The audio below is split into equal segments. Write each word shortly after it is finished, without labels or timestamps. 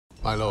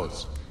My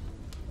lords,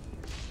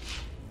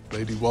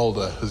 Lady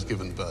Walder has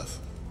given birth.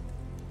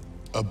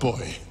 A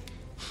boy.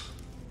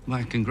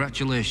 My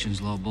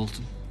congratulations, Lord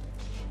Bolton.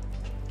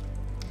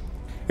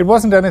 It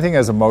wasn't anything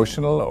as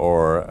emotional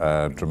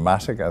or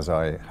dramatic as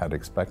I had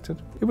expected.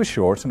 It was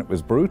short and it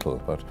was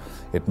brutal, but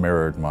it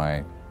mirrored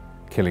my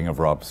killing of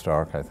Robb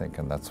Stark, I think,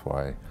 and that's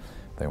why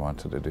they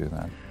wanted to do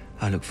that.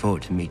 I look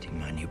forward to meeting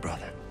my new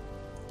brother.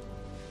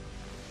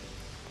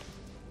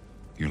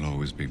 You'll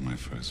always be my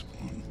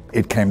firstborn.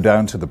 It came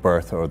down to the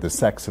birth or the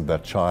sex of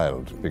that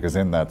child, because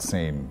in that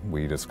scene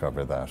we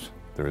discover that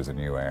there is a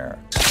new heir.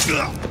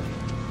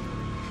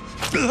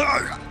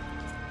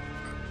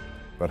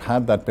 But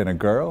had that been a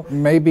girl,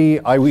 maybe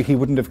he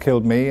wouldn't have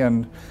killed me,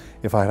 and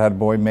if I had a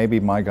boy, maybe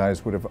my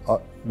guys would have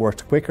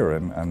worked quicker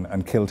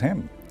and killed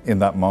him. In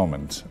that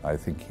moment, I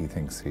think he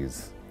thinks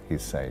he's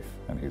safe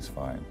and he's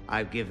fine.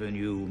 I've given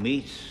you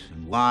meat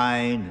and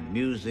wine and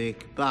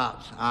music,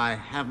 but I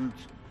haven't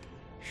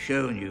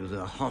shown you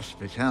the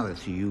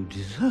hospitality you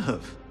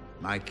deserve.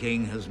 My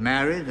king has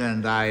married,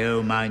 and I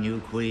owe my new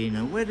queen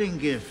a wedding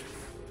gift.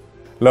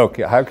 Look,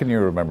 how can you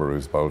remember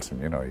Roose Bolton?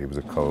 You know, he was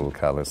a cold,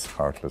 callous,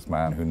 heartless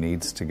man who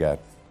needs to get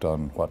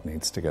done what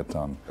needs to get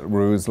done.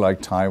 Roose,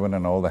 like Tywin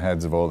and all the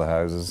heads of all the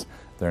houses,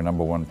 their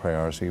number one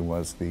priority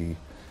was the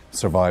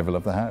survival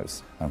of the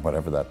house, and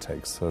whatever that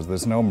takes. So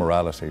there's no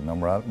morality.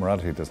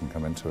 Morality doesn't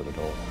come into it at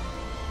all.